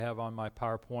Have on my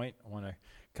PowerPoint. I want to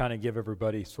kind of give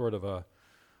everybody sort of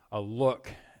a look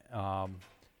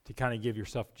to kind of give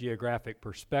yourself geographic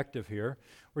perspective here.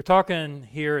 We're talking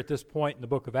here at this point in the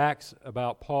book of Acts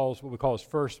about Paul's, what we call his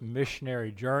first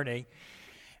missionary journey,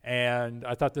 and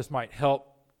I thought this might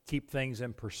help keep things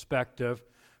in perspective.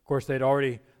 Of course, they'd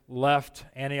already left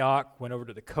Antioch, went over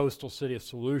to the coastal city of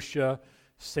Seleucia,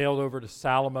 sailed over to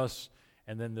Salamis,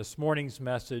 and then this morning's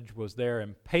message was there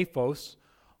in Paphos,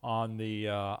 on the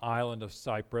island of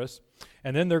Cyprus.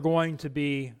 And then they're going to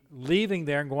be leaving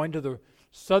there and going to the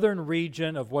southern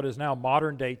region of what is now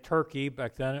modern-day Turkey.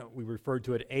 Back then we referred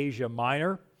to it Asia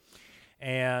Minor,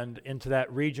 and into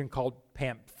that region called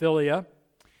Pamphylia.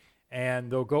 And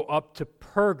they'll go up to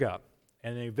Perga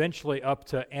and eventually up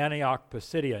to Antioch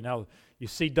Pisidia. Now, you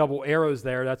see double arrows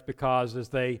there. That's because as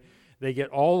they get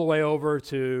all the way over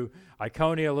to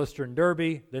Iconium, Lystra, and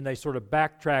Derbe, then they sort of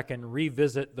backtrack and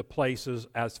revisit the places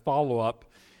as follow-up,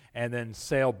 and then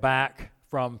sail back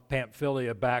from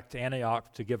Pamphylia back to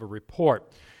Antioch to give a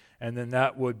report. And then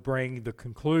that would bring the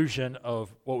conclusion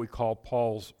of what we call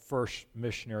Paul's first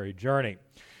missionary journey.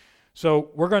 So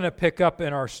we're going to pick up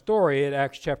in our story at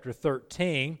Acts chapter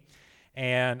 13,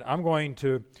 and I'm going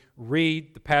to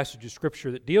read the passage of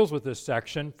Scripture that deals with this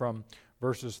section from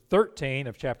verses 13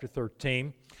 of chapter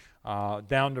 13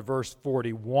 down to verse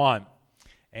 41.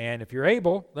 And if you're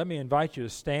able, let me invite you to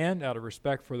stand out of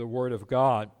respect for the Word of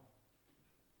God.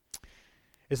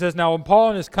 It says, "Now when Paul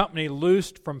and his company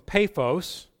loosed from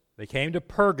Paphos, they came to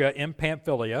Perga in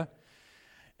Pamphylia,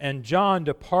 and John,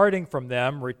 departing from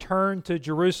them, returned to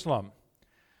Jerusalem.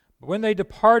 But when they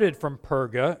departed from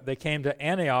Perga, they came to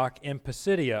Antioch in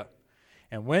Pisidia,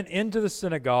 and went into the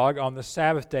synagogue on the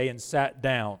Sabbath day and sat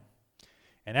down.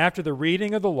 And after the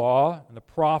reading of the law and the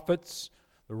prophets,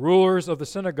 the rulers of the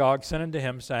synagogue sent unto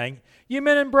him, saying, Ye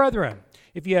men and brethren,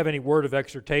 if ye have any word of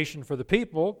exhortation for the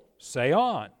people, say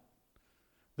on.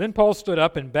 Then Paul stood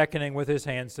up and beckoning with his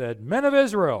hand said, Men of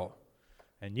Israel,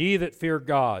 and ye that fear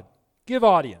God, give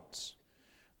audience.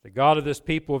 The God of this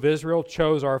people of Israel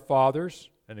chose our fathers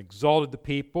and exalted the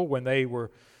people when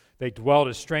they dwelt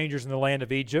as strangers in the land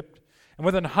of Egypt, and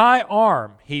with an high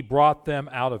arm he brought them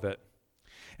out of it.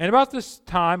 And about this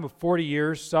time of 40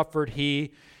 years suffered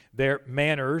he their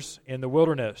manners in the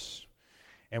wilderness.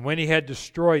 And when he had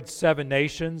destroyed 7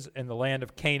 nations in the land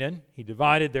of Canaan, he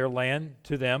divided their land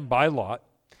to them by lot.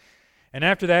 And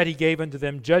after that he gave unto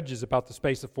them judges about the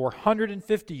space of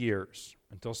 450 years,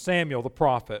 until Samuel the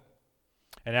prophet.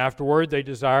 And afterward they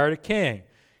desired a king.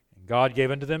 And God gave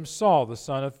unto them Saul the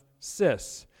son of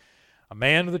Cis, a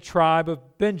man of the tribe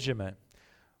of Benjamin,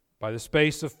 by the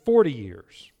space of 40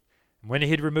 years. And when he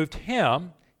had removed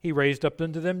him, he raised up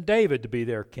unto them David to be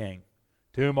their king,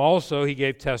 to whom also he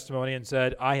gave testimony and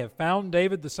said, I have found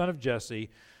David the son of Jesse,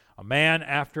 a man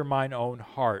after mine own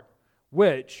heart,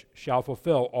 which shall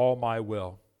fulfill all my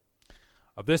will.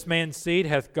 Of this man's seed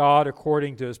hath God,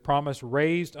 according to his promise,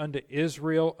 raised unto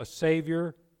Israel a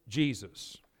Savior,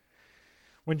 Jesus.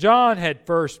 When John had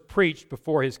first preached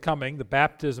before his coming the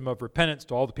baptism of repentance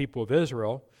to all the people of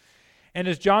Israel, and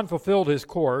as John fulfilled his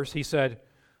course, he said,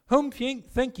 Whom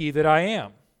think ye that I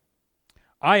am?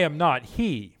 I am not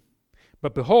he,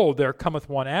 but behold, there cometh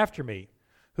one after me,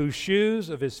 whose shoes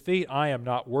of his feet I am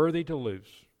not worthy to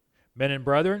loose. Men and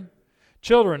brethren,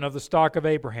 children of the stock of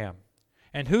Abraham,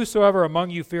 and whosoever among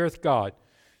you feareth God,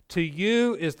 to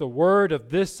you is the word of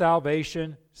this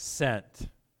salvation sent.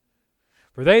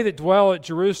 For they that dwell at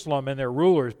Jerusalem and their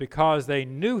rulers, because they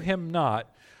knew him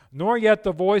not, nor yet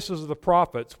the voices of the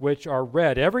prophets, which are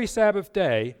read every Sabbath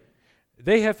day,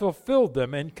 they have fulfilled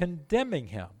them in condemning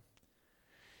him.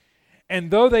 And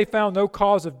though they found no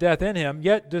cause of death in him,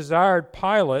 yet desired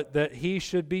Pilate that he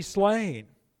should be slain.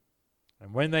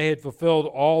 And when they had fulfilled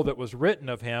all that was written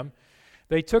of him,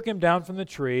 they took him down from the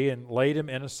tree and laid him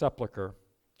in a sepulchre.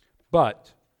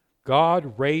 But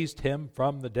God raised him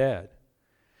from the dead.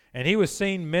 And he was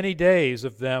seen many days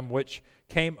of them which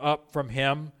came up from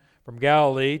him from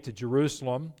Galilee to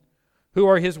Jerusalem, who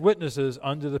are his witnesses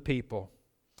unto the people.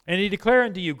 And he declared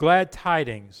unto you glad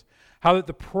tidings, how that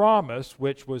the promise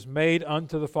which was made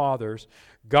unto the fathers,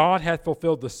 God hath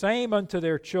fulfilled the same unto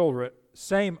their children,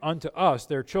 same unto us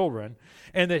their children,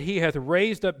 and that he hath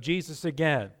raised up Jesus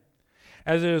again.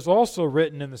 As it is also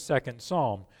written in the 2nd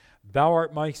Psalm, Thou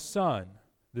art my son,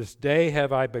 this day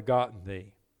have I begotten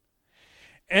thee.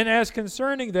 And as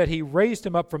concerning that he raised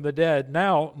him up from the dead,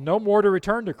 now no more to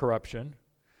return to corruption,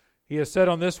 he has said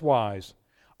on this wise,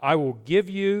 I will give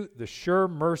you the sure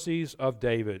mercies of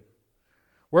David.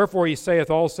 Wherefore he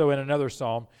saith also in another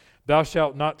psalm, Thou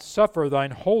shalt not suffer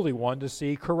thine Holy One to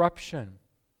see corruption.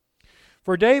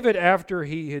 For David, after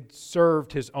he had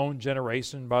served his own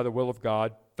generation by the will of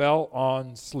God, fell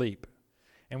on sleep,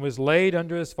 and was laid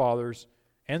under his fathers,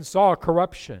 and saw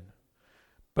corruption.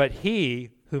 But he,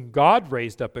 whom God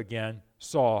raised up again,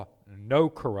 saw no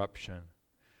corruption.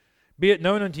 Be it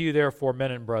known unto you, therefore,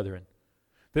 men and brethren,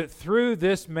 that through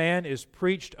this man is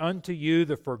preached unto you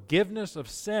the forgiveness of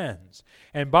sins,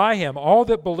 and by him all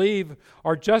that believe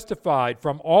are justified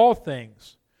from all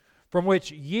things, from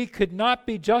which ye could not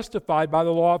be justified by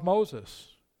the law of Moses.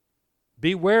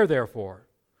 Beware, therefore,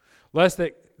 lest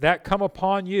that come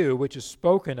upon you which is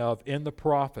spoken of in the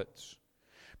prophets.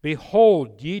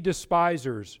 Behold, ye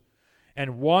despisers,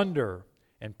 and wonder,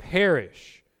 and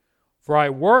perish. For I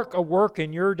work a work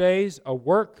in your days, a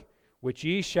work which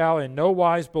ye shall in no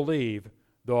wise believe,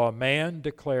 though a man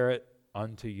declare it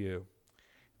unto you.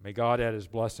 May God add His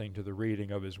blessing to the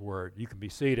reading of His word. You can be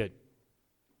seated.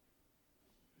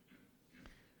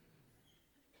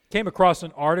 Came across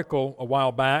an article a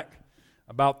while back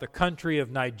about the country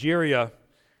of Nigeria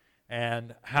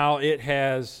and how it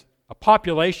has a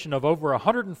population of over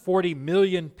 140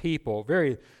 million people,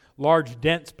 very large,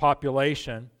 dense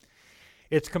population.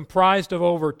 It's comprised of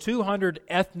over 200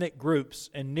 ethnic groups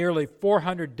and nearly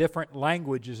 400 different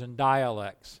languages and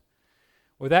dialects.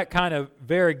 With that kind of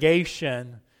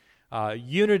variegation,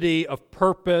 unity of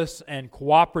purpose and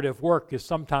cooperative work is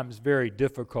sometimes very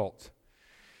difficult.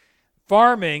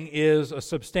 Farming is a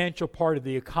substantial part of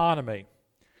the economy,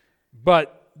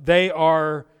 but they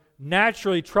are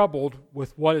naturally troubled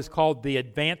with what is called the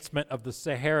advancement of the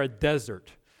Sahara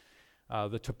Desert.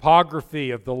 The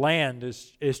topography of the land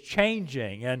is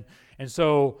changing, and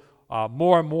so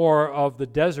more and more of the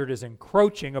desert is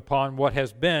encroaching upon what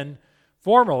has been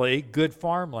formerly good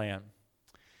farmland.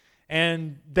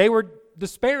 And they were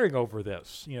despairing over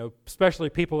this, especially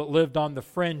people that lived on the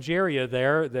fringe area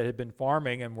there that had been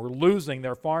farming and were losing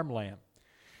their farmland.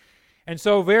 And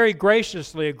so very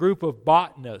graciously, a group of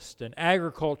botanists and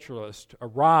agriculturalists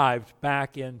arrived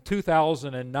back in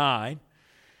 2009,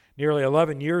 nearly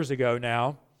 11 years ago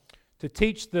now, to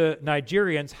teach the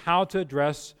Nigerians how to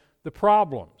address the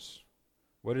problems.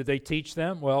 What did they teach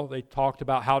them? Well, they talked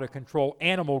about how to control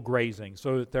animal grazing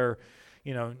so that they're,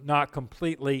 not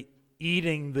completely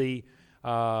eating the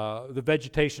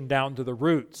vegetation down to the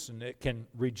roots, and it can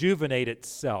rejuvenate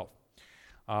itself.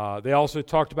 They also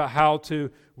talked about how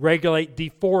to regulate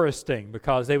deforesting,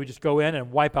 because they would just go in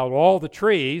and wipe out all the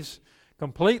trees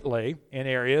completely in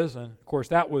areas, and of course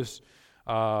that was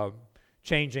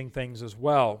changing things as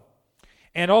well.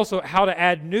 And also how to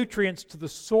add nutrients to the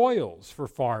soils for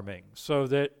farming so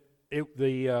that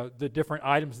the different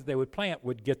items that they would plant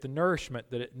would get the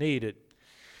nourishment that it needed,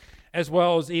 as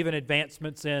well as even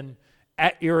advancements in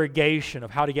irrigation,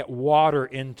 of how to get water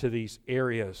into these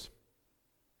areas.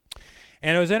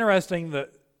 And it was interesting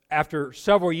that after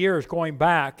several years going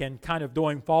back and kind of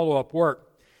doing follow-up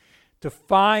work, to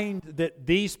find that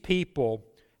these people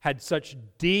had such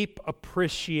deep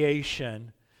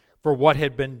appreciation for what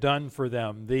had been done for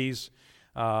them. These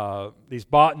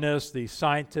botanists, these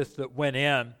scientists that went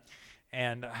in,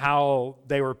 and how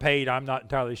they were paid, I'm not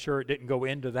entirely sure. It didn't go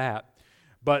into that.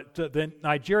 But the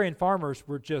Nigerian farmers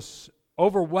were just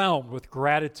overwhelmed with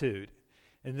gratitude,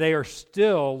 and they are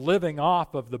still living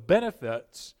off of the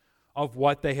benefits of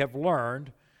what they have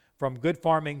learned from good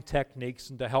farming techniques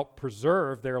and to help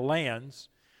preserve their lands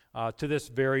to this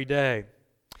very day.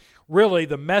 Really,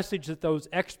 the message that those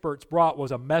experts brought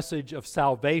was a message of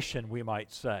salvation, we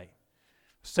might say,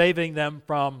 saving them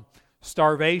from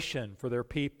starvation for their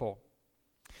people.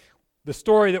 The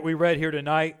story that we read here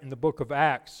tonight in the book of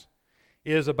Acts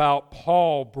is about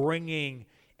Paul bringing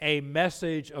a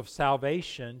message of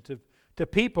salvation to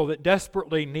people that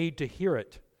desperately need to hear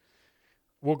it.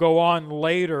 We'll go on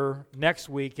later next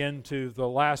week into the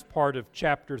last part of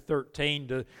chapter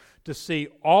 13 to see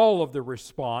all of the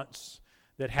response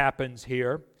that happens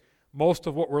here. Most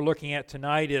of what we're looking at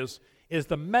tonight is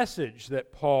the message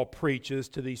that Paul preaches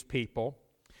to these people.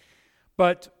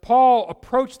 But Paul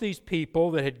approached these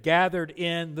people that had gathered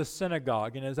in the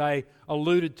synagogue, and as I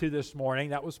alluded to this morning,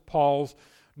 that was Paul's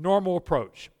normal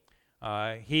approach.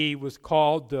 He was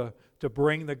called to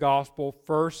bring the gospel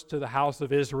first to the house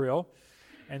of Israel.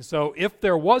 And so if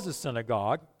there was a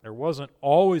synagogue, there wasn't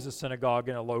always a synagogue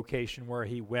in a location where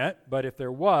he went, but if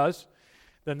there was,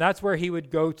 then that's where he would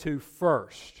go to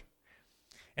first.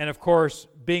 And of course,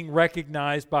 being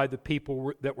recognized by the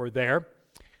people that were there,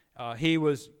 he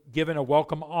was given a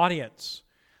welcome audience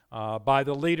by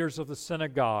the leaders of the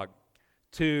synagogue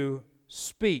to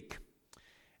speak.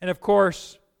 And of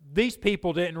course, these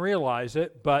people didn't realize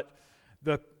it, but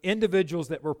the individuals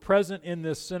that were present in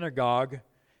this synagogue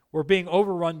were being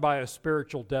overrun by a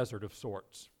spiritual desert of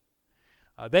sorts.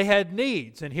 They had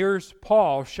needs, and here's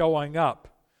Paul showing up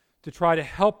to try to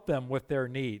help them with their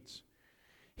needs.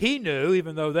 He knew,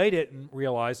 even though they didn't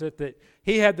realize it, that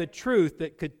he had the truth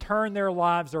that could turn their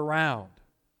lives around.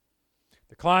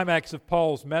 The climax of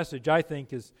Paul's message, I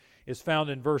think, is found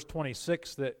in verse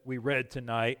 26 that we read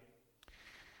tonight,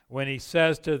 when he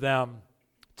says to them,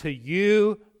 "To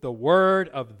you the word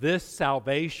of this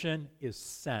salvation is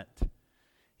sent."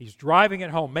 He's driving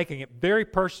it home, making it very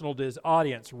personal to his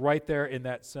audience right there in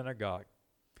that synagogue.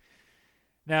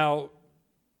 Now,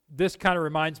 this kind of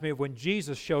reminds me of when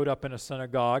Jesus showed up in a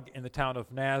synagogue in the town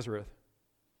of Nazareth.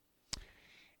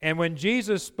 And when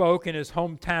Jesus spoke in his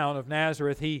hometown of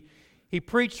Nazareth, he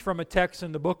preached from a text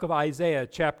in the book of Isaiah,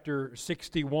 chapter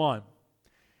 61.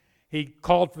 He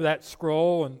called for that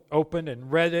scroll and opened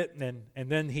and read it, and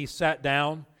then he sat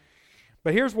down.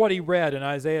 But here's what he read in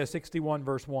Isaiah 61,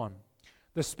 verse 1.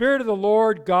 "The Spirit of the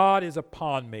Lord God is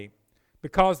upon me,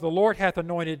 because the Lord hath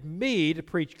anointed me to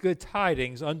preach good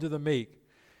tidings unto the meek.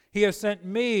 He has sent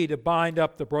me to bind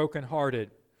up the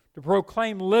brokenhearted, to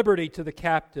proclaim liberty to the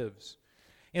captives,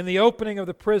 and the opening of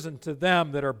the prison to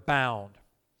them that are bound."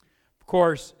 Of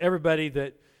course, everybody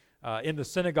that in the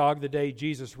synagogue the day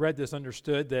Jesus read this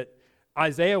understood that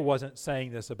Isaiah wasn't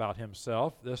saying this about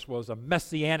himself. This was a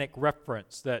messianic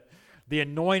reference, that the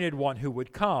anointed one who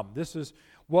would come. This is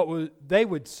what they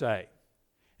would say.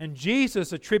 And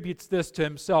Jesus attributes this to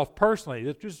himself personally.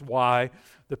 This is why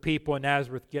the people in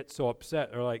Nazareth get so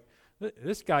upset. They're like,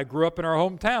 "This guy grew up in our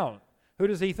hometown. Who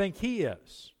does he think he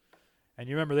is?" And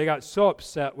you remember, they got so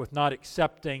upset with not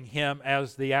accepting him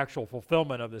as the actual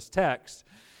fulfillment of this text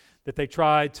that they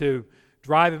tried to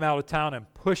drive him out of town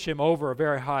and push him over a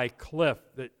very high cliff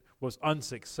that was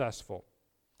unsuccessful.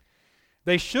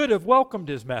 They should have welcomed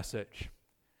his message.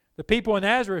 The people in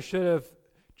Nazareth should have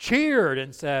cheered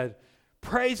and said,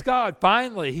 "Praise God,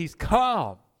 finally, he's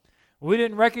come. We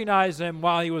didn't recognize him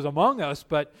while he was among us,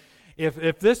 but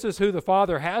if this is who the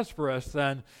Father has for us,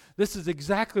 then this is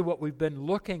exactly what we've been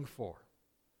looking for."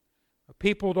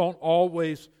 People don't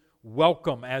always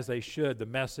welcome as they should the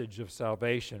message of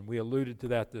salvation. We alluded to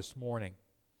that this morning.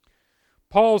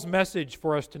 Paul's message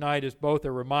for us tonight is both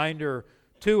a reminder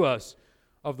to us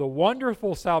of the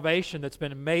wonderful salvation that's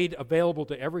been made available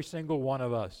to every single one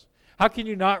of us. How can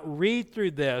you not read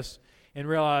through this and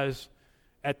realize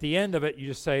at the end of it, you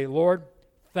just say, "Lord,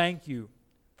 thank you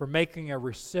for making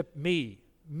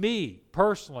me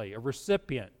personally, a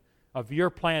recipient of your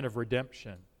plan of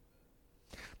redemption."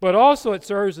 But also it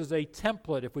serves as a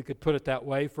template, if we could put it that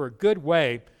way, for a good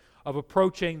way of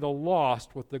approaching the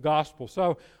lost with the gospel.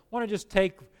 So I want to just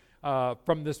take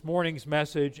from this morning's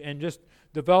message and just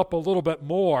develop a little bit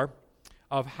more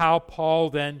of how Paul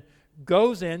then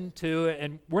goes into,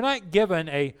 and we're not given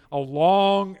a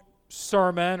long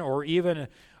sermon or even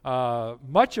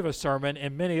much of a sermon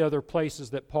in many other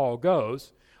places that Paul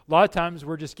goes. A lot of times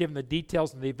we're just given the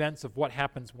details and the events of what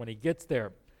happens when he gets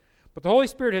there. But the Holy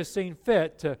Spirit has seen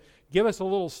fit to give us a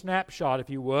little snapshot, if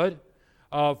you would,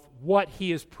 of what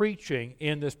he is preaching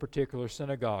in this particular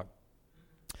synagogue.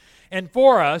 And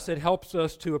for us, it helps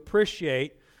us to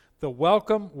appreciate the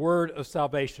welcome word of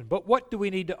salvation. But what do we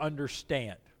need to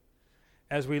understand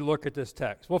as we look at this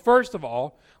text? Well, first of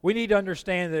all, we need to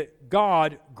understand that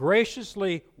God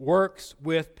graciously works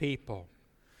with people.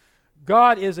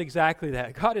 God is exactly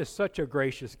that. God is such a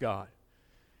gracious God.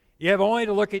 You have only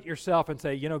to look at yourself and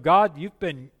say, God, you've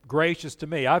been gracious to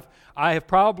me. I have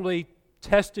probably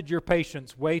tested your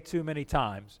patience way too many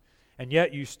times, and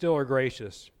yet you still are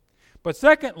gracious. But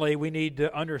secondly, we need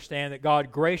to understand that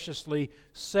God graciously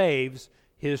saves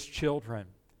his children.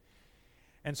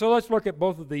 And so let's look at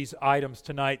both of these items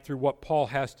tonight through what Paul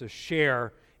has to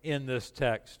share in this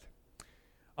text.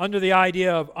 Under the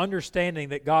idea of understanding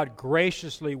that God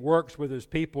graciously works with his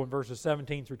people in verses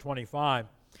 17 through 25,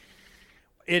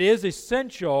 it is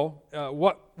essential,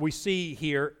 what we see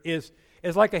here is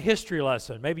like a history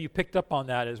lesson. Maybe you picked up on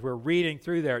that as we're reading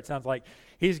through there. It sounds like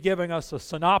he's giving us a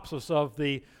synopsis of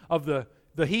the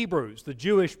Hebrews, the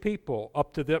Jewish people,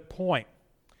 up to that point.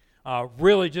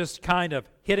 Really just kind of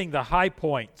hitting the high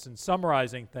points and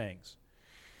summarizing things.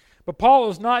 But Paul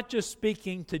is not just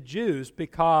speaking to Jews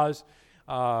because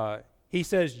he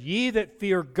says, "Ye that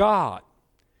fear God."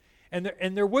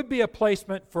 And there would be a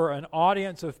placement for an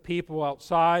audience of people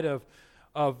outside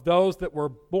of those that were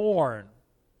born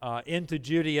into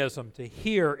Judaism to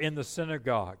hear in the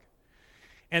synagogue.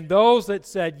 And those that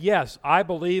said, "Yes, I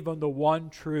believe in the one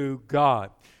true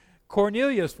God."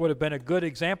 Cornelius would have been a good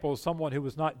example of someone who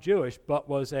was not Jewish but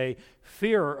was a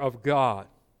fearer of God.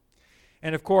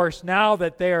 And of course, now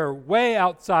that they are way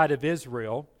outside of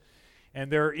Israel,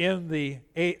 and they're in the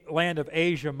land of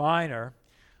Asia Minor,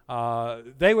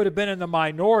 they would have been in the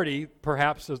minority,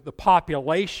 perhaps, as the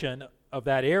population of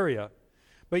that area.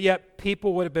 But yet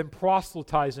people would have been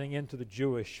proselytizing into the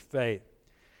Jewish faith.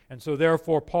 And so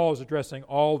therefore Paul is addressing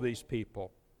all these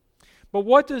people. But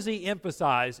what does he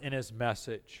emphasize in his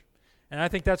message? And I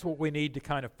think that's what we need to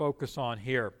kind of focus on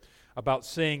here, about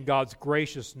seeing God's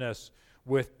graciousness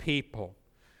with people.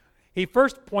 He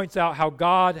first points out how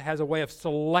God has a way of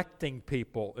selecting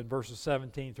people in verses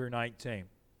 17 through 19.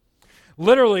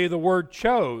 Literally, the word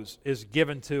chose is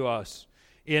given to us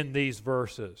in these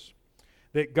verses.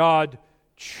 That God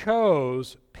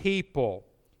chose people,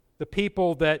 the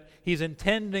people that he's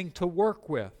intending to work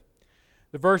with.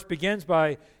 The verse begins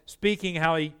by speaking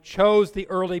how he chose the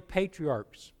early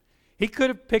patriarchs. He could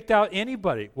have picked out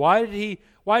anybody. Why did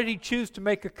he choose to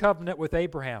make a covenant with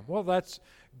Abraham? Well, that's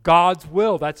God's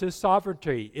will. That's his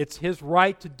sovereignty. It's his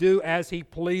right to do as he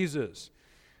pleases.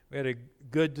 We had a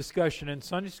good discussion in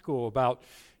Sunday school about,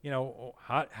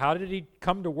 how did he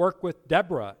come to work with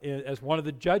Deborah as one of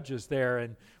the judges there,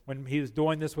 and when he was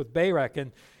doing this with Barak.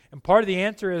 And part of the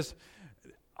answer is,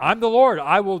 I'm the Lord.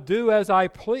 I will do as I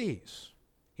please.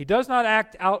 He does not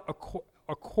act out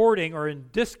according, or in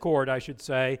discord, I should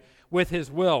say, with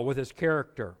his will, with his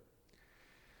character.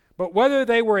 But whether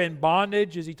they were in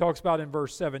bondage, as he talks about in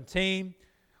verse 17,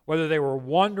 whether they were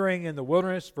wandering in the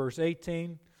wilderness, verse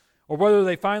 18, or whether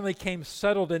they finally came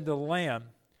settled into the land,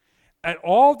 at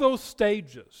all those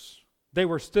stages, they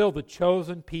were still the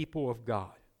chosen people of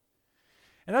God.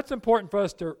 And that's important for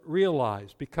us to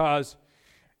realize, because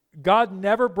God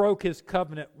never broke his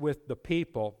covenant with the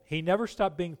people. He never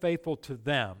stopped being faithful to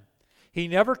them. He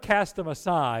never cast them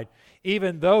aside,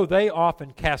 even though they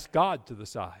often cast God to the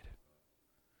side.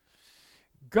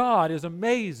 God is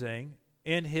amazing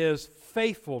in his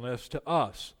faithfulness to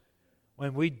us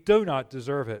when we do not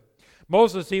deserve it.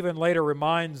 Moses even later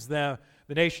reminds the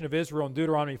nation of Israel in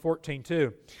Deuteronomy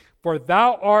 14:2, "For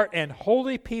thou art an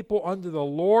holy people unto the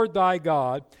Lord thy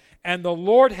God, and the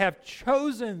Lord hath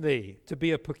chosen thee to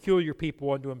be a peculiar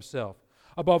people unto himself,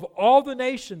 above all the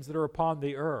nations that are upon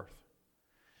the earth."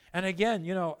 And again,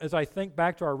 as I think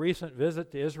back to our recent visit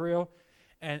to Israel,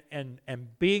 and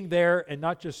being there and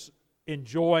not just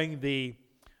enjoying the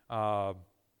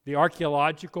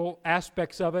archaeological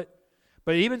aspects of it,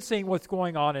 but even seeing what's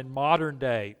going on in modern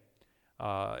day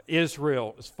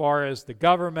Israel, as far as the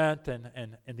government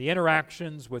and the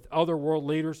interactions with other world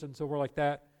leaders and so forth like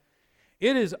that,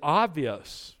 it is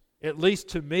obvious, at least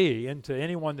to me and to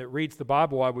anyone that reads the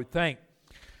Bible, I would think,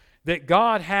 that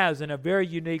God has, in a very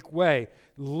unique way,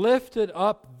 lifted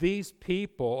up these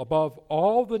people above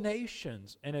all the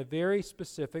nations in a very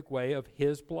specific way of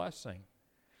his blessing.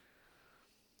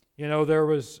 There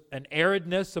was an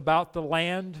aridness about the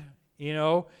land,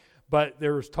 but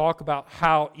there was talk about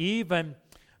how even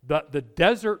the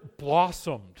desert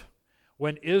blossomed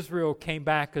when Israel came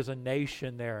back as a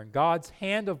nation there, and God's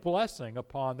hand of blessing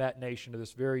upon that nation to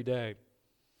this very day.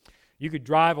 You could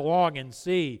drive along and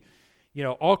see,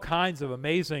 all kinds of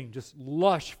amazing, just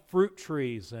lush fruit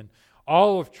trees and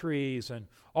olive trees and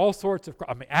all sorts of,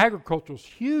 agriculture is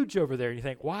huge over there. And you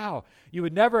think, wow, you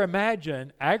would never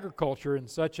imagine agriculture in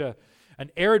such an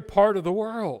arid part of the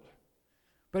world.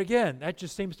 But again, that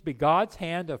just seems to be God's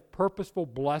hand of purposeful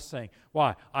blessing.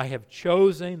 Why? I have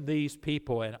chosen these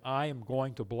people and I am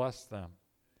going to bless them.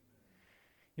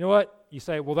 You know what? You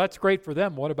say, well, that's great for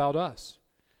them. What about us?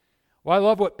 Well, I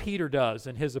love what Peter does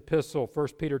in his epistle,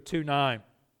 1 Peter 2:9.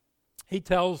 He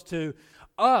tells to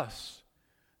us,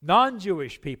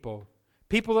 non-Jewish people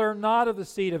that are not of the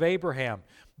seed of Abraham,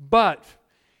 but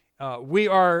we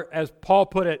are, as Paul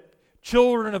put it,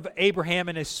 children of Abraham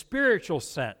in a spiritual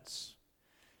sense,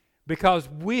 because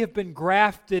we have been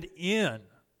grafted in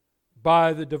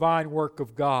by the divine work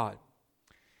of God.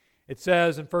 It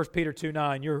says in 1 Peter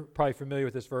 2:9, you're probably familiar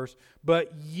with this verse,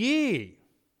 but ye,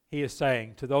 he is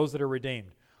saying to those that are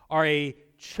redeemed, are a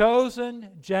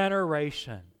chosen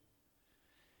generation.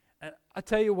 And I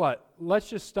tell you what, let's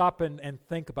just stop and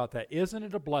think about that. Isn't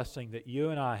it a blessing that you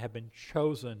and I have been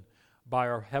chosen by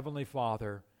our Heavenly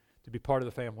Father to be part of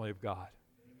the family of God?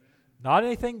 Not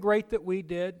anything great that we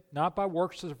did, not by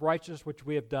works of righteousness which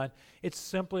we have done. It's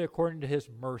simply according to his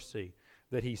mercy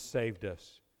that he saved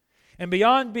us. And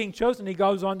beyond being chosen, he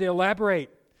goes on to elaborate.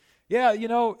 Yeah,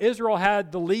 Israel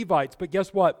had the Levites, but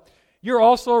guess what? You're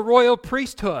also a royal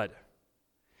priesthood.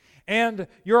 And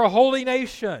you're a holy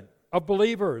nation of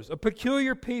believers, a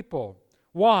peculiar people.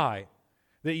 Why?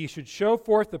 That you should show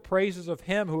forth the praises of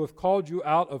him who hath called you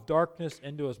out of darkness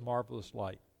into his marvelous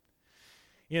light.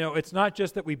 It's not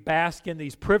just that we bask in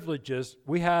these privileges.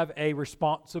 We have a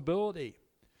responsibility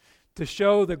to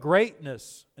show the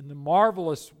greatness and the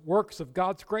marvelous works of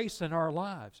God's grace in our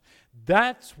lives.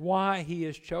 That's why He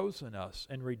has chosen us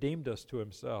and redeemed us to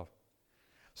Himself.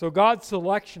 So God's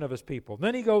selection of His people.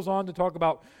 Then He goes on to talk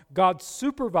about God's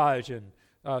supervision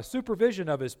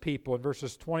of His people in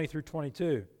verses 20 through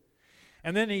 22.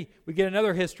 And then we get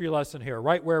another history lesson here,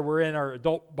 right where we're in our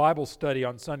adult Bible study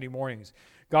on Sunday mornings.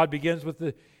 God begins with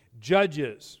the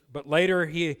judges, but later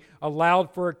He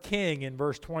allowed for a king in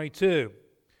verse 22,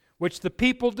 which the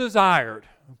people desired,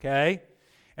 okay?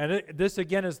 And this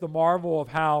again is the marvel of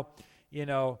how,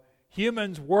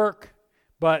 humans work,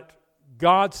 but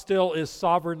God still is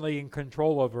sovereignly in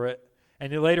control over it.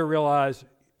 And you later realize,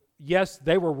 yes,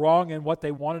 they were wrong in what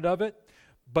they wanted of it,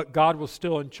 but God was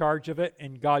still in charge of it,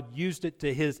 and God used it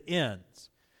to His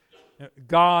ends.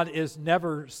 God is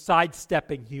never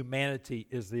sidestepping humanity,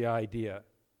 is the idea.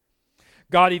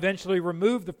 God eventually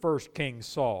removed the first king,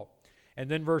 Saul. And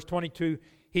then verse 22,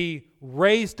 He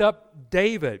raised up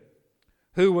David,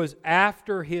 who was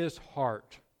after His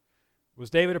heart. Was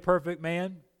David a perfect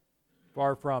man?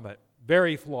 Far from it.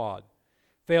 Very flawed.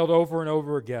 Failed over and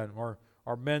over again.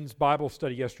 Our men's Bible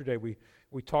study yesterday, we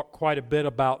talked quite a bit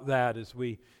about that as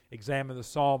we examine the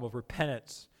Psalm of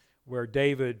Repentance, where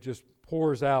David just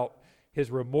pours out his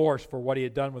remorse for what he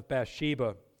had done with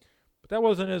Bathsheba. But that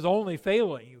wasn't his only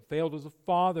failing. He failed as a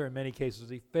father in many cases.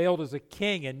 He failed as a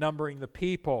king in numbering the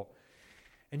people.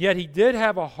 And yet he did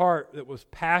have a heart that was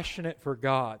passionate for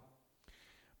God.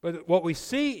 But what we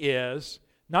see is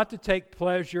not to take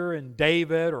pleasure in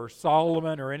David or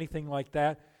Solomon or anything like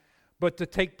that, but to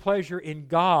take pleasure in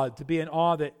God, to be in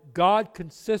awe that God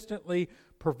consistently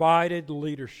provided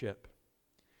leadership.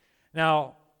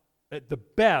 Now, at the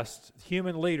best,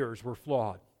 human leaders were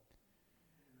flawed.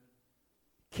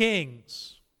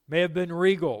 Kings may have been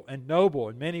regal and noble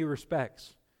in many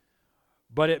respects,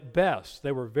 but at best,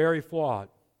 they were very flawed.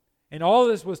 And all of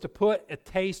this was to put a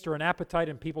taste or an appetite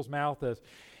in people's mouth as,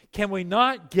 can we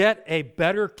not get a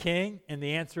better king? And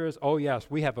the answer is, oh yes,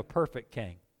 we have a perfect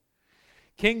king.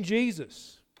 King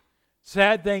Jesus.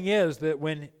 Sad thing is that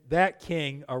when that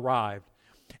king arrived,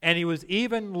 and he was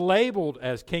even labeled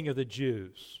as King of the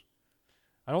Jews,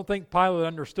 I don't think Pilate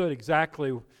understood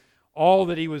exactly all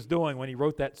that he was doing when he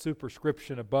wrote that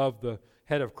superscription above the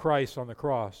head of Christ on the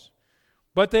cross.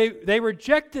 But they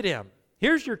rejected him.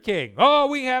 Here's your king. Oh,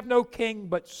 we have no king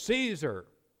but Caesar.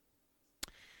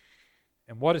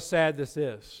 And what a sad this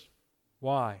is.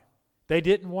 Why? They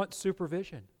didn't want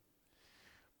supervision.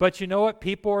 But you know what?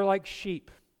 People are like sheep.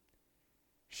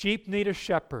 Sheep need a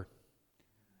shepherd.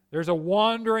 There's a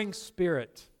wandering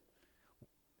spirit.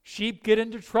 Sheep get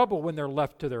into trouble when they're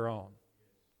left to their own.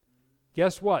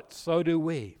 Guess what? So do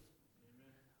we.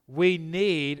 We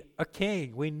need a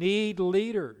king. We need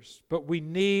leaders. But we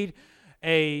need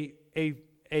a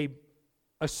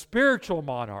spiritual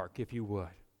monarch, if you would.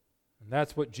 And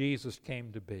that's what Jesus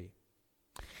came to be.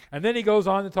 And then he goes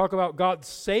on to talk about God's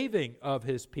saving of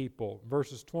His people,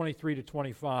 verses 23 to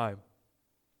 25.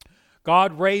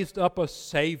 God raised up a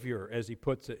Savior, as he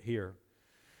puts it here,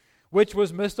 which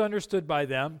was misunderstood by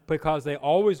them because they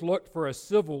always looked for a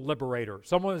civil liberator,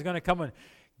 someone who's going to come and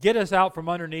get us out from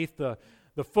underneath the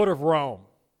foot of Rome.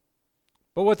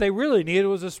 But what they really needed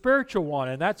was a spiritual one,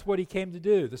 and that's what He came to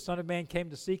do. The Son of Man came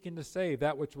to seek and to save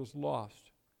that which was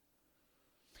lost.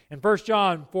 In 1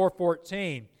 John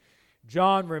 4:14,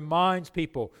 John reminds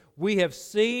people, we have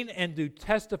seen and do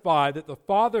testify that the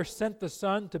Father sent the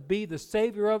Son to be the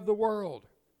Savior of the world.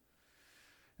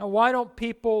 Now, why don't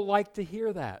people like to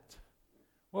hear that?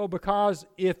 Well, because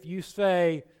if you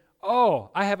say,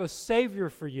 oh, I have a Savior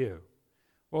for you,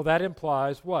 well, that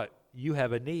implies what? You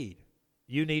have a need.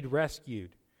 You need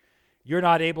rescued. You're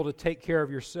not able to take care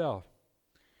of yourself.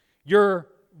 You're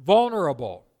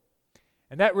vulnerable.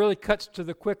 And that really cuts to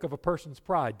the quick of a person's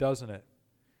pride, doesn't it?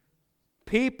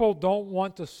 People don't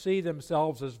want to see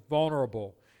themselves as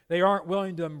vulnerable. They aren't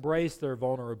willing to embrace their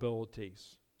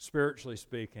vulnerabilities, spiritually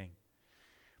speaking.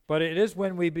 But it is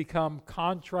when we become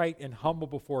contrite and humble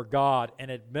before God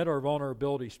and admit our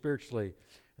vulnerability spiritually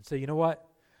and say, you know what?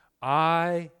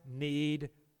 I need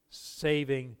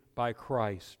saving by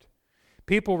Christ.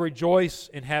 People rejoice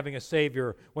in having a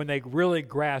Savior when they really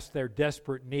grasp their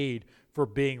desperate need for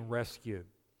being rescued.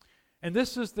 And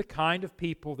this is the kind of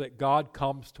people that God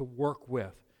comes to work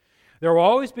with. There will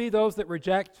always be those that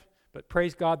reject, but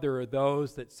praise God, there are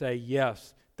those that say,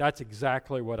 yes, that's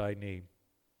exactly what I need.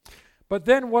 But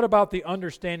then what about the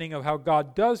understanding of how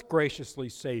God does graciously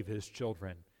save His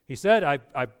children? He said,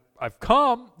 I've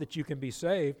come that you can be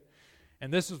saved.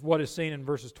 And this is what is seen in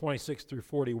verses 26 through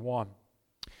 41.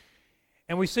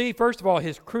 And we see, first of all,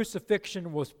 His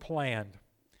crucifixion was planned.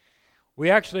 We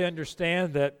actually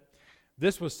understand that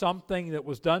This was something that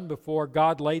was done before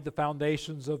God laid the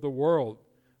foundations of the world.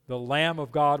 The Lamb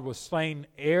of God was slain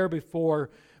ere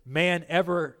before man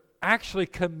ever actually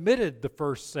committed the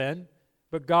first sin,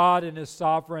 but God in His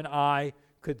sovereign eye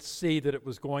could see that it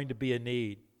was going to be a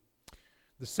need.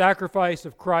 The sacrifice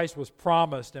of Christ was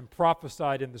promised and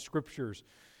prophesied in the Scriptures.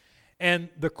 And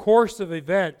the course of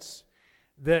events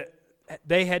that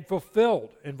they had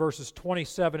fulfilled in verses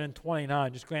 27 and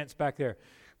 29. Just glance back there.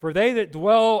 For they that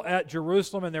dwell at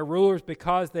Jerusalem and their rulers,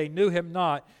 because they knew Him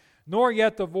not, nor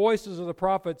yet the voices of the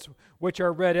prophets which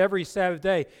are read every Sabbath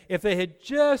day. If they had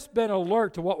just been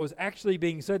alert to what was actually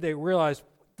being said, they realized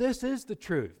this is the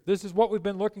truth. This is what we've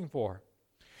been looking for.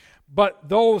 But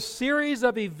those series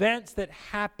of events that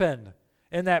happened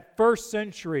in that first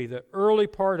century, the early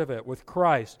part of it with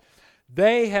Christ,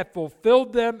 they have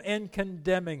fulfilled them in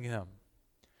condemning Him.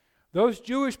 Those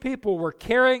Jewish people were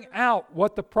carrying out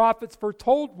what the prophets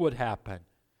foretold would happen.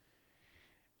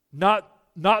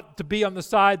 Not to be on the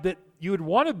side that you would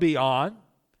want to be on,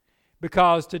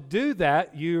 because to do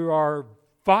that, you are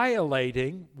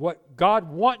violating what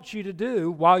God wants you to do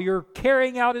while you're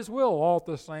carrying out His will all at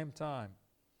the same time.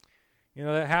 You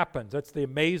know, that happens. That's the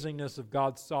amazingness of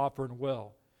God's sovereign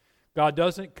will. God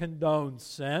doesn't condone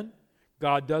sin.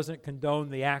 God doesn't condone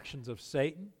the actions of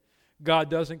Satan.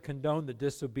 God doesn't condone the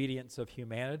disobedience of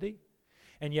humanity.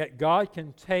 And yet God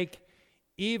can take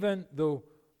even the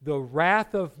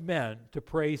wrath of men to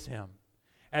praise Him.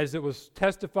 As it was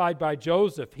testified by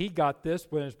Joseph, he got this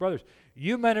with his brothers.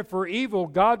 You meant it for evil,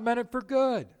 God meant it for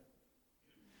good.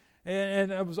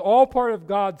 And it was all part of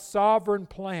God's sovereign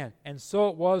plan. And so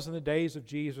it was in the days of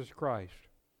Jesus Christ.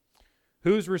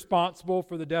 Who's responsible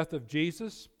for the death of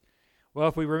Jesus? Well,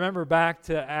 if we remember back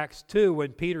to Acts 2,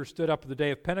 when Peter stood up at the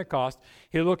day of Pentecost,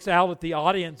 he looks out at the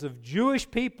audience of Jewish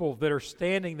people that are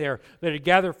standing there, that had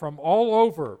gathered from all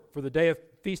over for the day of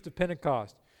Feast of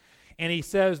Pentecost. And he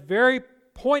says very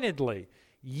pointedly,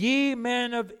 "Ye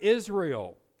men of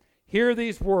Israel, hear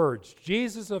these words.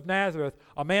 Jesus of Nazareth,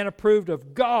 a man approved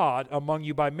of God among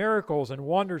you by miracles and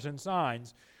wonders and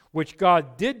signs, which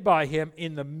God did by Him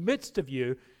in the midst of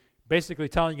you," basically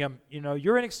telling him, you know,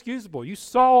 you're inexcusable. You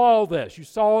saw all this. You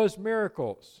saw His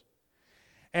miracles.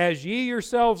 "As ye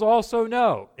yourselves also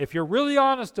know," if you're really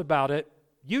honest about it,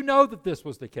 you know that this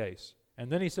was the case. And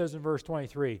then he says in verse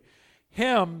 23,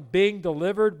 "Him being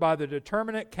delivered by the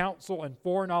determinate counsel and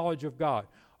foreknowledge of God."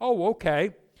 Oh,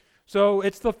 okay. So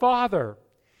it's the Father.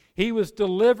 He was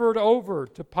delivered over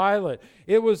to Pilate.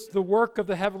 It was the work of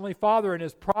the Heavenly Father and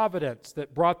His providence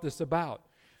that brought this about.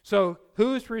 So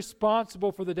who's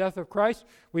responsible for the death of Christ?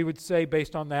 We would say,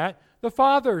 based on that, the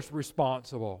Father's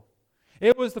responsible.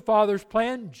 It was the Father's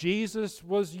plan. Jesus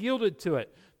was yielded to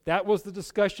it. That was the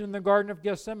discussion in the Garden of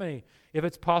Gethsemane. If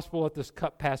it's possible, let this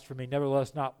cup pass from me.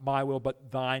 Nevertheless, not my will, but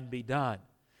thine be done.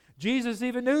 Jesus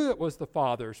even knew it was the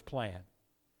Father's plan.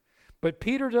 But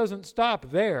Peter doesn't stop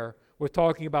there with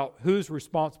talking about who's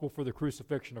responsible for the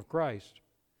crucifixion of Christ.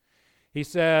 He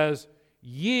says,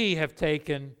 "Ye have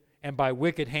taken and by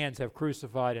wicked hands have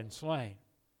crucified and slain."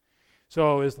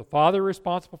 So is the Father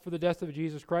responsible for the death of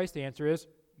Jesus Christ? The answer is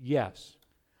yes.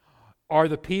 Are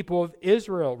the people of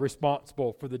Israel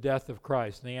responsible for the death of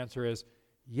Christ? And the answer is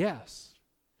yes.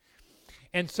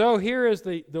 And so here is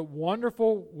the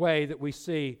wonderful way that we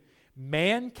see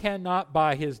man cannot,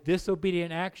 by his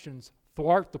disobedient actions,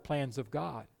 thwart the plans of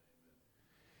God.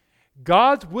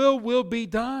 God's will be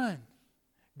done.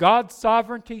 God's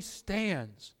sovereignty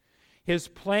stands. His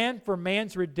plan for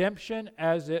man's redemption,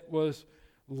 as it was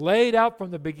laid out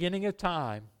from the beginning of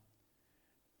time,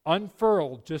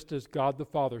 unfurled just as God the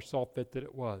Father saw fit that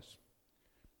it was.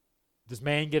 Does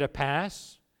man get a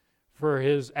pass for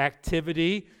his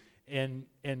activity in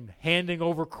handing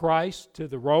over Christ to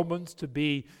the Romans to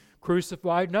be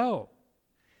crucified? No.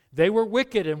 They were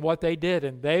wicked in what they did,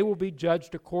 and they will be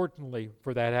judged accordingly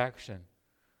for that action.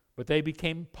 But they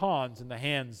became pawns in the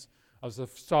hands of the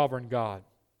sovereign God.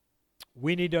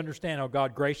 We need to understand how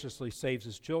God graciously saves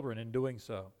His children in doing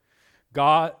so.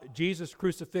 Jesus'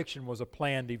 crucifixion was a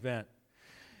planned event.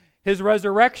 His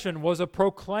resurrection was a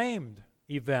proclaimed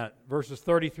event, verses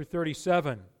 30 through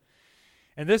 37.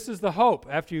 And this is the hope.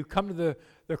 After you come to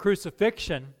the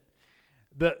crucifixion,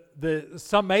 the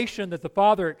summation that the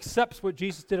Father accepts what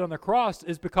Jesus did on the cross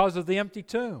is because of the empty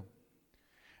tomb.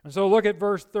 And so look at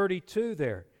verse 32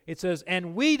 there. It says,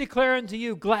 "And we declare unto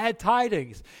you glad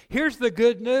tidings." Here's the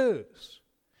good news.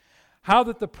 "How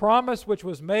that the promise which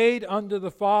was made unto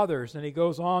the fathers," and he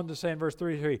goes on to say in verse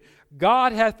 33,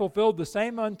 "God hath fulfilled the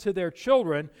same unto their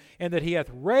children, and that He hath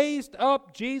raised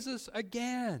up Jesus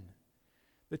again."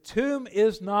 The tomb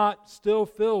is not still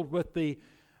filled with the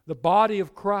the body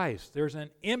of Christ. There's an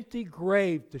empty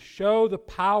grave to show the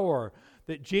power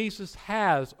that Jesus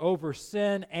has over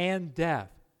sin and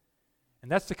death.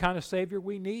 And that's the kind of Savior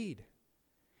we need.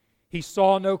 He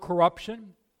saw no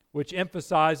corruption, which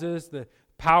emphasizes the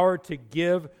power to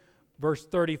give, verse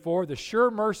 34, the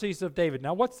sure mercies of David.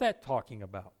 Now, what's that talking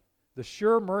about? The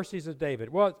sure mercies of David.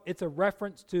 Well, it's a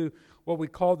reference to what we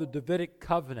call the Davidic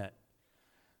covenant.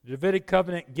 The Davidic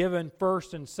covenant given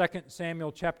first in 2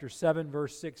 Samuel chapter 7,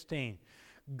 verse 16.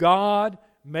 God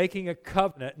making a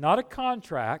covenant, not a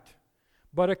contract,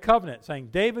 but a covenant, saying,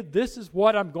 David, this is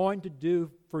what I'm going to do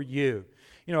for you.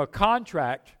 You know, a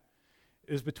contract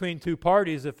is between two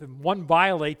parties. If one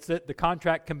violates it, the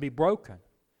contract can be broken.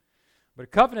 But a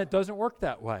covenant doesn't work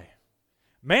that way.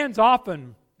 Man's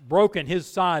often broken his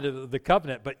side of the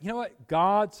covenant, but you know what?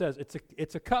 God says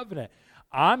it's a covenant.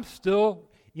 I'm still,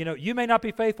 you may not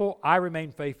be faithful, I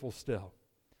remain faithful still.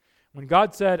 When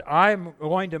God said, I'm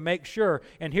going to make sure,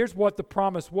 and here's what the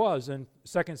promise was in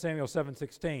 2 Samuel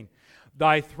 7:16.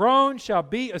 Thy throne shall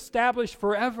be established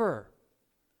forever.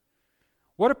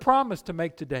 What a promise to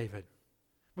make to David.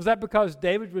 Was that because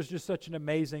David was just such an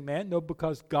amazing man? No,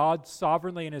 because God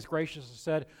sovereignly and His graciousness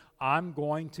said, I'm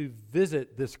going to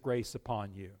visit this grace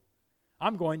upon you.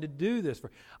 I'm going to do this.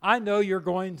 I know you're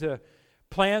going to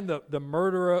plan the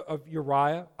murder of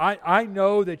Uriah. I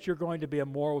know that you're going to be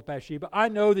immoral with Bathsheba. I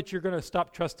know that you're going to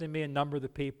stop trusting me and number the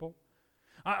people.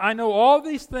 I know all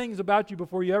these things about you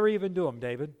before you ever even do them,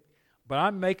 David. But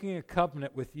I'm making a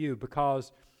covenant with you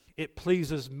because it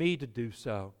pleases me to do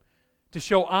so. To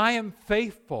show I am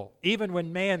faithful, even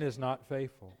when man is not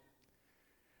faithful.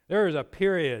 There is a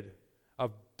period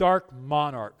of dark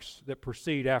monarchs that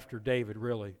proceed after David,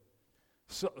 really.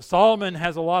 Solomon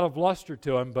has a lot of luster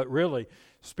to him, but really,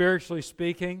 spiritually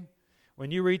speaking, when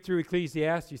you read through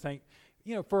Ecclesiastes, you think,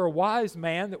 for a wise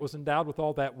man that was endowed with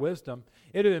all that wisdom,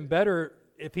 it would have been better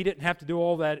if he didn't have to do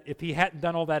all that, if he hadn't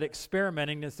done all that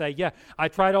experimenting to say, yeah, I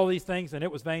tried all these things and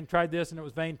it was vain, tried this and it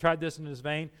was vain, tried this and it was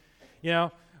vain.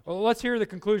 Well, let's hear the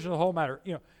conclusion of the whole matter.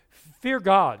 Fear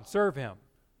God, serve Him.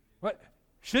 What?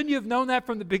 Shouldn't you have known that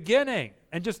from the beginning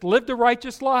and just lived a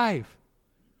righteous life?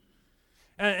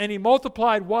 And he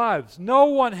multiplied wives. No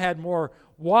one had more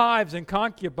wives and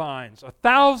concubines.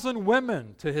 1,000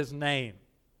 women to his name.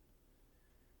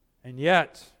 And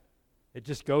yet, it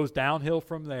just goes downhill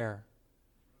from there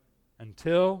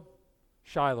until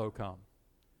Shiloh comes.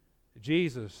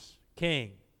 Jesus,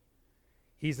 King.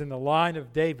 He's in the line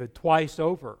of David twice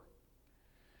over.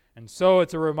 And so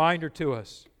it's a reminder to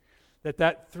us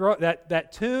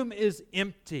that tomb is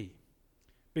empty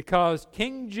because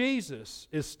King Jesus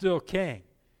is still king.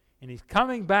 And He's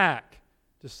coming back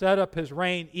to set up His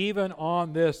reign even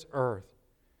on this earth.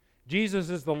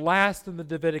 Jesus is the last in the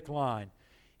Davidic line.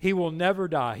 He will never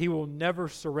die. He will never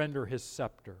surrender His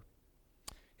scepter.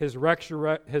 His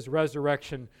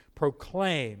resurrection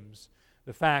proclaims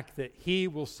the fact that He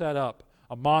will set up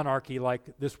a monarchy like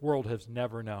this world has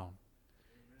never known.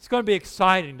 It's going to be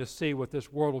exciting to see what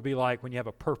this world will be like when you have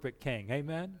a perfect king.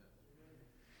 Amen?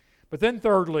 But then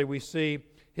thirdly, we see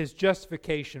His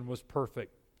justification was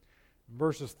perfect.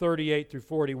 Verses 38 through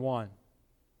 41.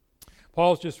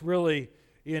 Paul's just really,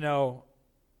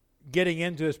 getting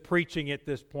into his preaching at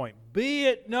this point. Be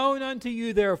it known unto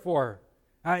you, therefore.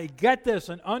 Get this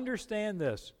and understand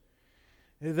this.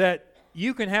 That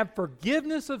you can have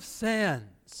forgiveness of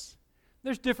sins.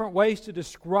 There's different ways to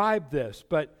describe this,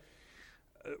 but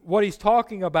what he's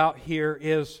talking about here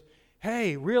is,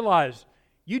 hey, realize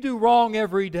you do wrong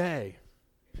every day.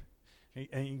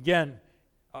 And again,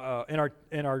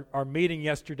 in our meeting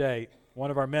yesterday,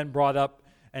 one of our men brought up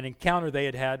an encounter they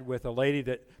had had with a lady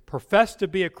that professed to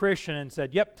be a Christian and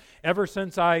said, yep, ever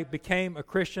since I became a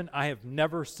Christian, I have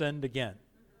never sinned again.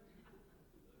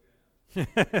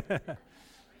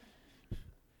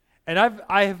 And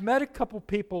I have met a couple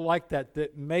people like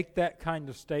that make that kind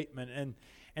of statement.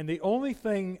 And the only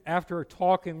thing after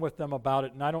talking with them about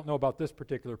it, and I don't know about this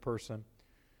particular person,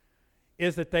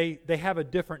 is that they have a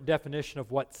different definition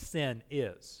of what sin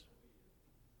is.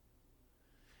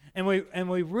 And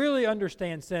we really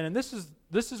understand sin, and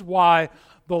this is why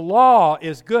the law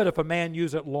is good if a man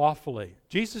use it lawfully.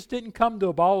 Jesus didn't come to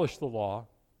abolish the law.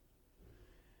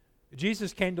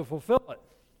 Jesus came to fulfill it.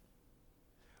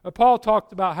 Paul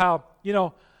talked about how,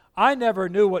 I never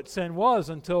knew what sin was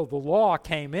until the law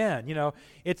came in.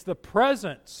 It's the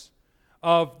presence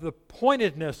of the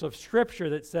pointedness of Scripture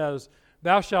that says,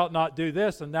 thou shalt not do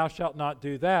this and thou shalt not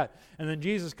do that. And then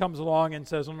Jesus comes along and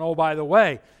says, oh, by the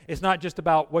way, it's not just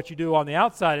about what you do on the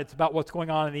outside, it's about what's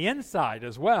going on the inside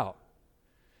as well.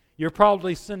 You're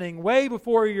probably sinning way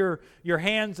before your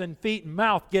hands and feet and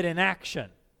mouth get in action.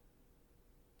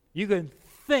 You can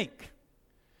think.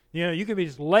 You can be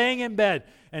just laying in bed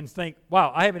and think,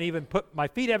 wow, my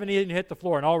feet haven't even hit the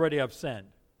floor and already I've sinned.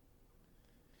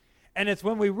 And it's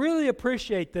when we really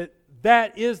appreciate that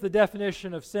that is the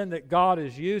definition of sin that God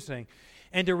is using,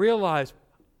 and to realize,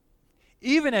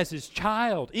 even as His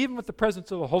child, even with the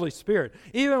presence of the Holy Spirit,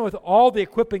 even with all the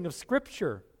equipping of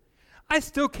Scripture, I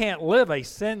still can't live a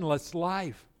sinless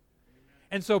life.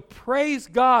 And so praise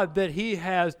God that He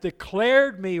has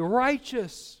declared me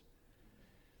righteous.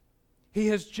 He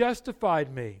has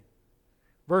justified me.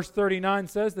 Verse 39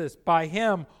 says this, by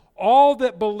Him all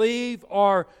that believe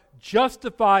are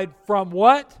justified from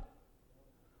what?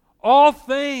 All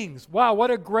things. Wow,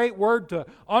 what a great word to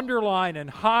underline and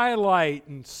highlight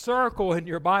and circle in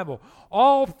your Bible.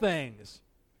 All things.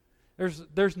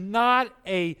 There's not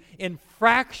an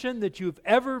infraction that you've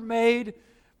ever made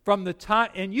from the time,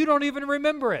 and you don't even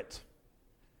remember it.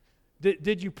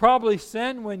 Did you probably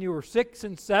sin when you were 6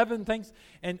 and 7 things?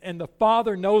 And the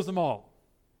Father knows them all.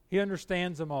 He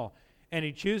understands them all. And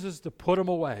He chooses to put them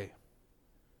away.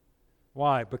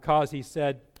 Why? Because He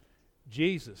said,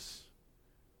 Jesus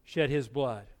shed His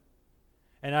blood,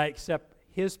 and I accept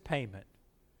His payment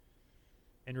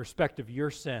in respect of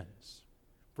your sins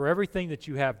for everything that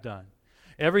you have done,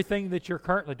 everything that you're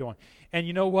currently doing. And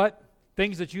you know what?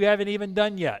 Things that you haven't even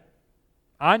done yet.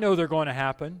 I know they're going to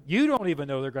happen. You don't even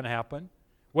know they're going to happen.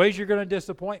 Ways you're going to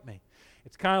disappoint me.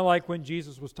 It's kind of like when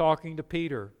Jesus was talking to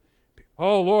Peter.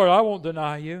 Oh, Lord, I won't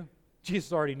deny you.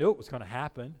 Jesus already knew it was going to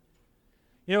happen.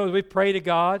 As we pray to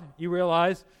God, you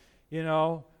realize,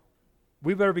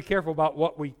 we better be careful about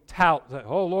what we tout.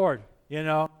 Oh, Lord,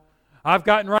 I've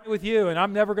gotten right with you, and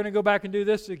I'm never going to go back and do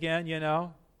this again,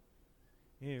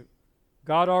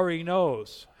 God already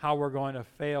knows how we're going to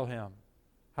fail Him,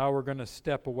 how we're going to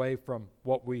step away from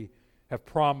what we have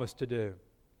promised to do.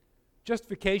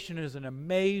 Justification is an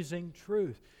amazing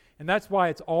truth, and that's why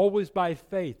it's always by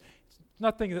faith. It's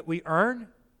nothing that we earn.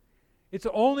 It's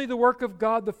only the work of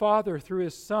God the Father through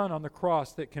His Son on the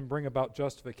cross that can bring about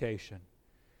justification.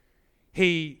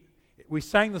 We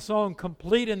sang the song,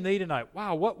 Complete in Thee tonight.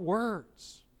 Wow, what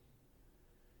words.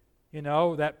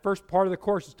 That first part of the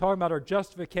course is talking about our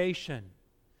justification.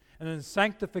 And then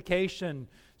sanctification,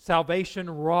 salvation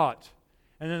wrought.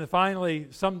 And then finally,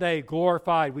 someday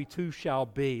glorified, we too shall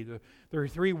be. There are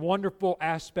 3 wonderful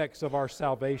aspects of our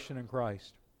salvation in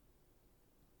Christ.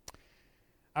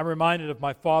 I'm reminded of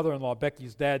my father-in-law,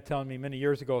 Becky's dad, telling me many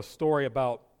years ago a story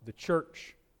about the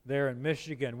church there in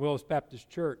Michigan, Willis Baptist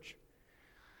Church.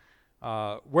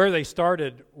 Where they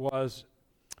started was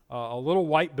a little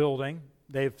white building.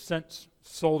 They've since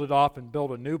sold it off and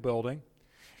built a new building.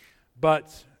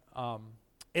 But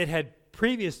it had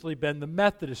previously been the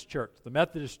Methodist Church. The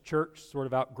Methodist Church sort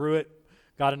of outgrew it,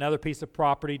 got another piece of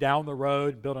property down the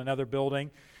road, built another building.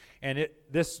 And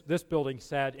this building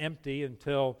sat empty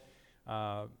until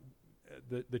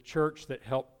the church that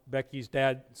helped Becky's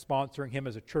dad, sponsoring him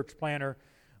as a church planner,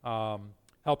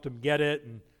 helped him get it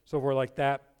and so forth like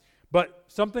that. But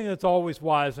something that's always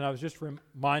wise, and I was just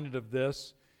reminded of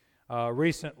this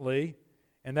recently,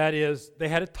 and that is they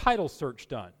had a title search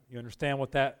done. You understand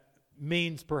what that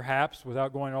means, perhaps,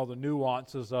 without going into all the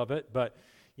nuances of it. But,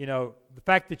 the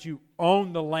fact that you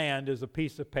own the land is a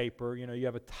piece of paper. You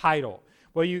have a title.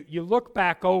 Well, you look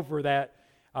back over that,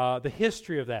 the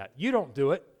history of that. You don't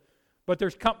do it, but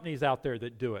there's companies out there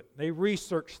that do it. They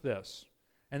research this.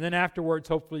 And then afterwards,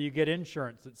 hopefully you get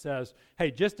insurance that says,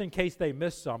 hey, just in case they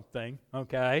miss something,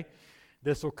 okay,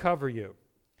 this will cover you.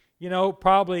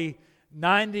 Probably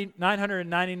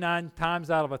 999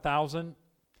 times out of 1,000,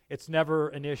 it's never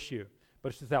an issue.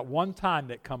 But it's just that one time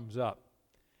that comes up.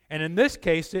 And in this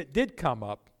case, it did come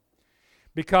up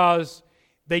because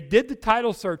they did the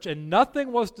title search and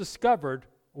nothing was discovered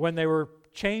when they were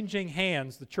changing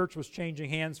hands. The church was changing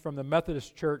hands from the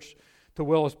Methodist Church to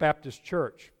Willis Baptist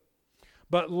Church.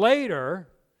 But later,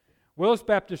 Willis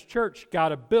Baptist Church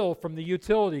got a bill from the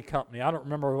utility company. I don't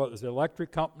remember what it was, the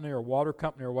electric company or water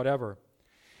company or whatever.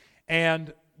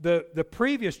 And the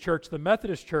previous church, the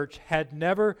Methodist Church, had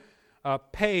never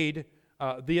paid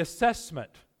the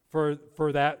assessment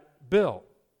for that bill.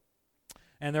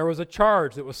 And there was a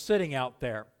charge that was sitting out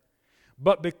there.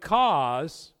 But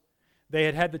because they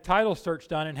had the title search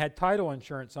done and had title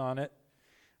insurance on it,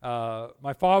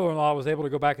 my father-in-law was able to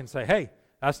go back and say, hey,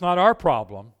 that's not our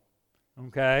problem,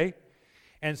 okay?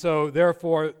 And so,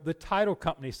 therefore, the title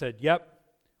company said, yep,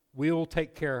 we will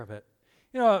take care of it.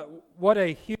 What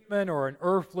a human or an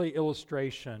earthly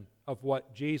illustration of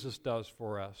what Jesus does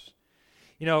for us.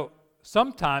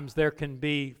 Sometimes there can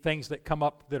be things that come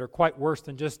up that are quite worse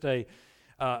than just a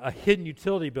hidden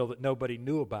utility bill that nobody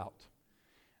knew about.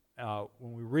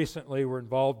 when we recently were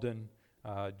involved in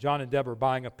John and Deborah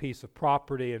buying a piece of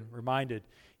property, and reminded,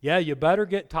 yeah, you better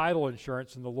get title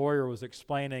insurance. And the lawyer was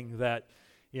explaining that,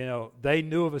 they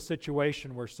knew of a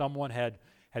situation where someone had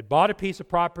bought a piece of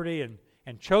property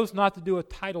and chose not to do a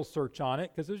title search on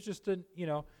it because it was just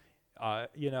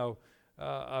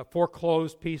a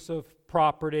foreclosed piece of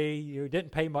property. You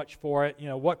didn't pay much for it.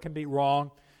 What can be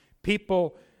wrong?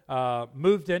 People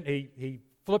moved in. He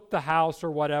flipped the house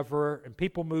or whatever, and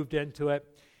people moved into it.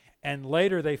 And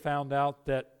later they found out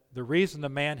that the reason the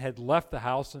man had left the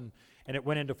house and it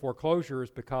went into foreclosure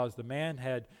is because the man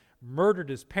had murdered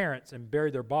his parents and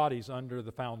buried their bodies under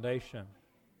the foundation.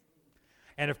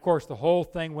 And of course, the whole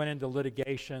thing went into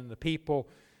litigation. The people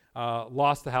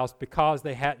lost the house because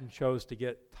they hadn't chose to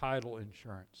get title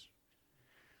insurance.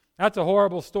 That's a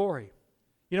horrible story.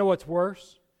 You know what's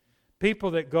worse?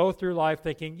 People that go through life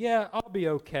thinking, yeah, I'll be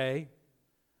okay.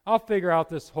 I'll figure out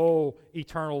this whole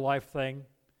eternal life thing.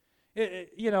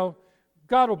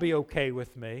 God will be okay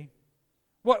with me.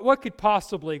 What could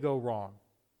possibly go wrong?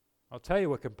 I'll tell you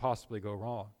what could possibly go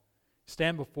wrong.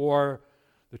 Stand before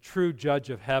the true judge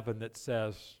of heaven that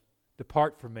says,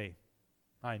 depart from me,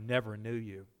 I never knew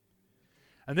you.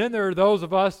 And then there are those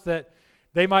of us that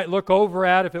they might look over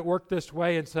at if it worked this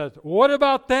way and says, what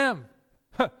about them?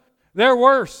 They're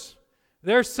worse.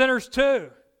 They're sinners too.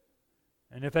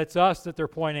 And if it's us that they're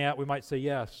pointing at, we might say,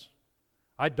 yes,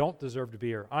 I don't deserve to be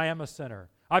here. I am a sinner.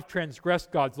 I've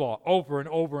transgressed God's law over and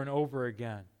over and over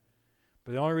again.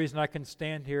 But the only reason I can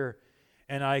stand here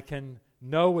and I can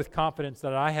know with confidence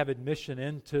that I have admission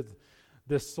into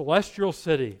this celestial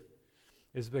city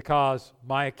is because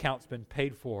my account's been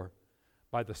paid for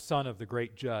by the Son of the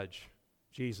great judge,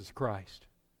 Jesus Christ.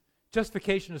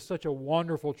 Justification is such a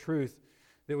wonderful truth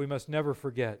that we must never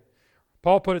forget.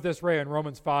 Paul put it this way in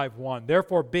Romans 5:1.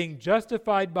 Therefore, being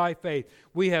justified by faith,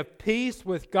 we have peace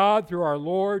with God through our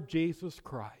Lord Jesus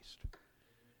Christ.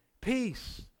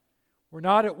 Peace. We're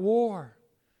not at war.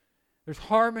 There's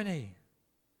harmony.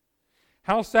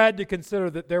 How sad to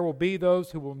consider that there will be those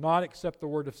who will not accept the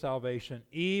word of salvation,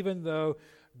 even though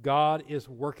God is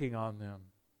working on them.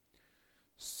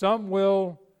 Some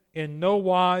will in no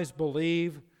wise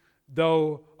believe,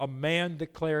 though a man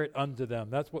declare it unto them.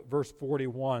 That's what verse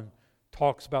 41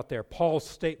 talks about there. Paul's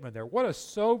statement there. What a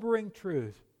sobering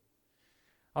truth.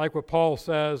 I like what Paul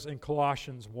says in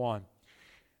Colossians 1,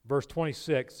 verse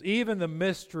 26. Even the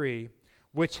mystery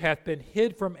which hath been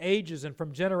hid from ages and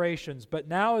from generations, but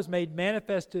now is made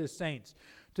manifest to his saints,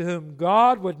 to whom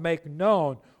God would make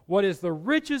known what is the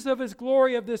riches of his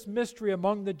glory of this mystery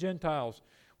among the Gentiles,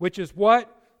 which is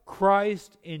what?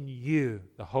 Christ in you,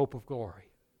 the hope of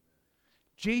glory.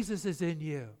 Jesus is in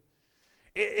you.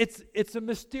 It's a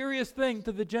mysterious thing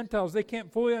to the Gentiles. They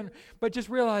can't fully but just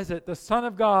realize that the Son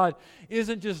of God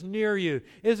isn't just near you,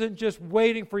 isn't just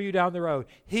waiting for you down the road.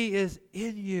 He is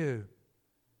in you.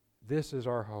 This is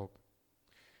our hope.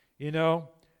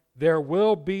 There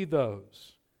will be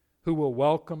those who will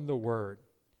welcome the word.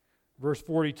 Verse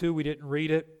 42, we didn't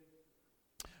read it,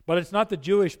 but it's not the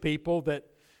Jewish people that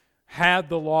had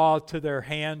the law to their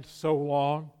hand so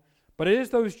long, but it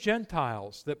is those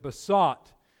Gentiles that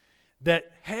besought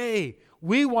that, hey,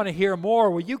 we want to hear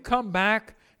more. Will you come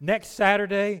back next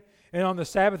Saturday? And on the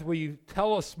Sabbath, will you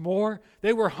tell us more?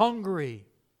 They were hungry.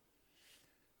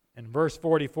 In verse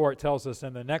 44, it tells us,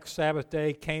 and the next Sabbath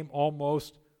day came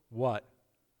almost what?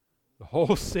 The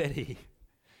whole city.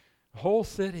 The whole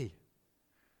city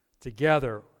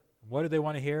together. What do they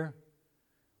want to hear?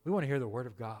 We want to hear the Word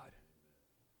of God.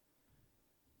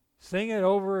 Sing it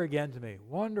over again to me.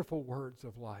 Wonderful words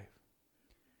of life.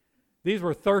 These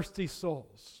were thirsty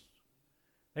souls.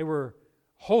 They were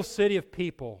a whole city of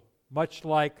people, much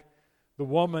like the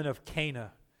woman of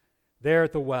Cana there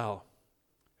at the well,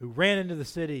 who ran into the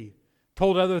city,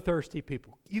 told other thirsty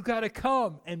people, you got to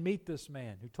come and meet this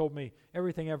man who told me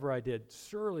everything ever I did.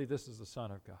 Surely this is the Son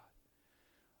of God.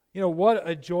 What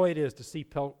a joy it is to see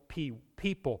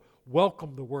people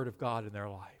welcome the Word of God in their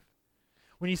life.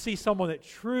 When you see someone that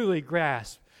truly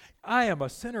grasps, I am a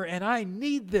sinner and I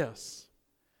need this.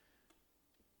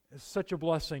 It's such a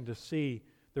blessing to see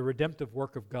the redemptive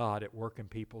work of God at work in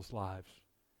people's lives.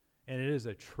 And it is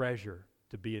a treasure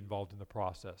to be involved in the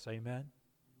process. Amen?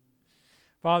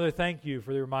 Father, thank you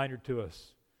for the reminder to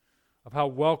us of how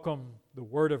welcome the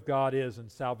Word of God is and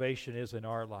salvation is in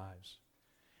our lives.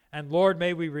 And Lord,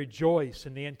 may we rejoice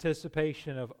in the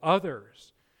anticipation of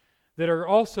others that are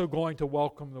also going to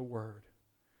welcome the Word.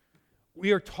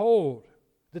 We are told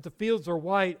that the fields are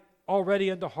white already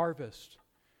into harvest.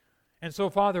 And so,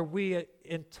 Father, we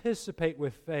anticipate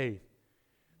with faith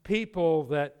people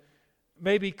that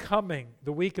may be coming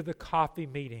the week of the coffee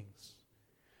meetings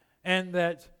and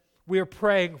that we are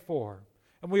praying for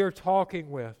and we are talking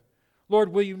with.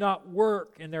 Lord, will you not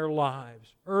work in their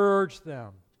lives? Urge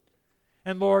them.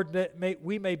 And Lord, that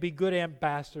we may be good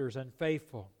ambassadors and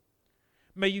faithful.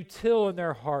 May you till in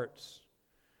their hearts,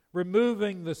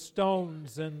 removing the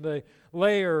stones and the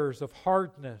layers of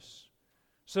hardness,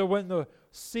 so when the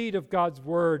seed of God's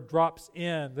Word drops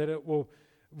in, that it will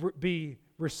be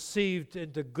received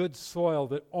into good soil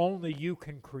that only you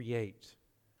can create.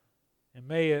 And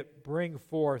may it bring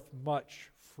forth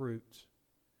much fruit.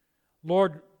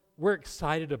 Lord, we're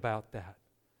excited about that.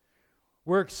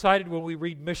 We're excited when we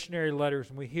read missionary letters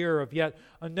and we hear of yet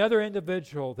another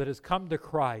individual that has come to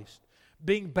Christ,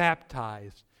 being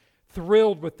baptized,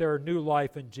 thrilled with their new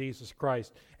life in Jesus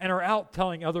Christ, and are out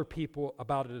telling other people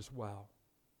about it as well.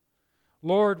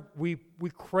 Lord, we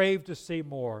crave to see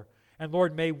more. And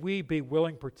Lord, may we be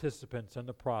willing participants in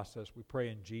the process. We pray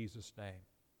in Jesus' name.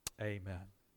 Amen.